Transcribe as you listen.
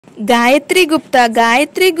గాయత్రి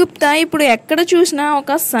గుప్తా ఇప్పుడు ఎక్కడ చూసినా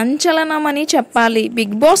ఒక సంచలనమని చెప్పాలి.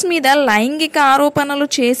 బిగ్ బాస్ మీద లైంగిక ఆరోపణలు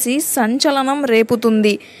చేసి సంచలనం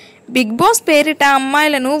రేపుతుంది. బిగ్ బాస్ పేరిట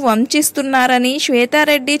అమ్మాయిలను వంచిస్తున్నారని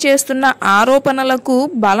శ్వేతారెడ్డి చేస్తున్న ఆరోపణలకు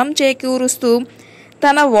బలం చేకూరుస్తూ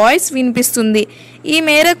తన వాయిస్ వినిపిస్తుంది. ఈ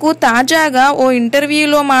మేరకు తాజాగా ఓ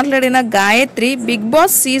ఇంటర్వ్యూలో మాట్లాడిన గాయత్రి బిగ్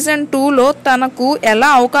బాస్ సీజన్ 2లో తనకు ఎలా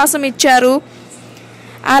అవకాశం ఇచ్చారు,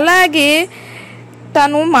 అలాగే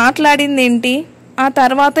తను మాట్లాడిందేంటి, ఆ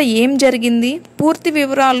తర్వాత ఏం జరిగింది, పూర్తి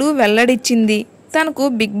వివరాలు వెల్లడించింది. తనకు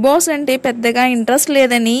బిగ్ బాస్ అంటే పెద్దగా ఇంట్రెస్ట్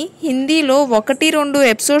లేదని, హిందీలో 1-2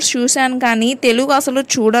 ఎపిసోడ్స్ చూశాను కానీ తెలుగు అసలు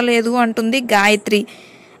చూడలేదు అంటుంది గాయత్రి.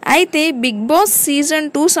 అయితే బిగ్ బాస్ సీజన్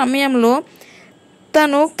 2 సమయంలో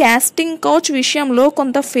తను కాస్టింగ్ కౌచ్ విషయంలో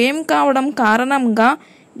కొంత ఫేమ్ కావడం కారణంగా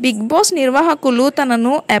బిగ్ బాస్ నిర్వాహకులు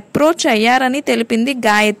తనను అప్రోచ్ అయ్యారని తెలిపింది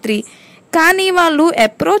గాయత్రి. కానీ వాళ్ళు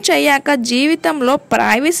అప్రోచ్ అయ్యాక జీవితంలో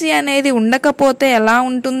ప్రైవసీ అనేది ఉండకపోతే ఎలా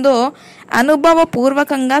ఉంటుందో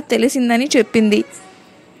అనుభవపూర్వకంగా తెలిసిందని చెప్పింది.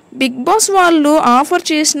 బిగ్ బాస్ వాళ్ళు ఆఫర్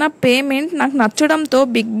చేసిన పేమెంట్ నాకు నచ్చడంతో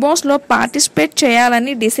బిగ్ బాస్లో పార్టిసిపేట్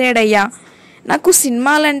చేయాలని డిసైడ్ అయ్యా. నాకు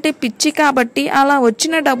సినిమాలంటే పిచ్చి కాబట్టి అలా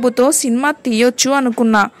వచ్చిన డబ్బుతో సినిమా తీయొచ్చు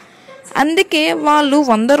అనుకున్నా. అందుకే వాళ్ళు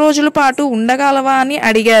 100 రోజుల పాటు ఉండగలవా అని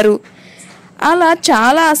అడిగారు. అలా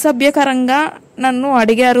చాలా అసభ్యకరంగా నన్ను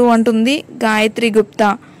అడిగారు అంటుంది గాయత్రి గుప్తా.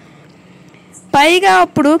 పైగా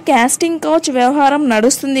అప్పుడు కాస్టింగ్ కౌచ్ వ్యవహారం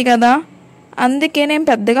నడుస్తుంది కదా, అందుకే నేను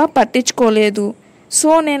పెద్దగా పట్టించుకోలేదు.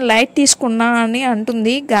 సో నేను లైట్ తీసుకున్నా అని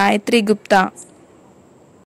అంటుంది గాయత్రి గుప్తా.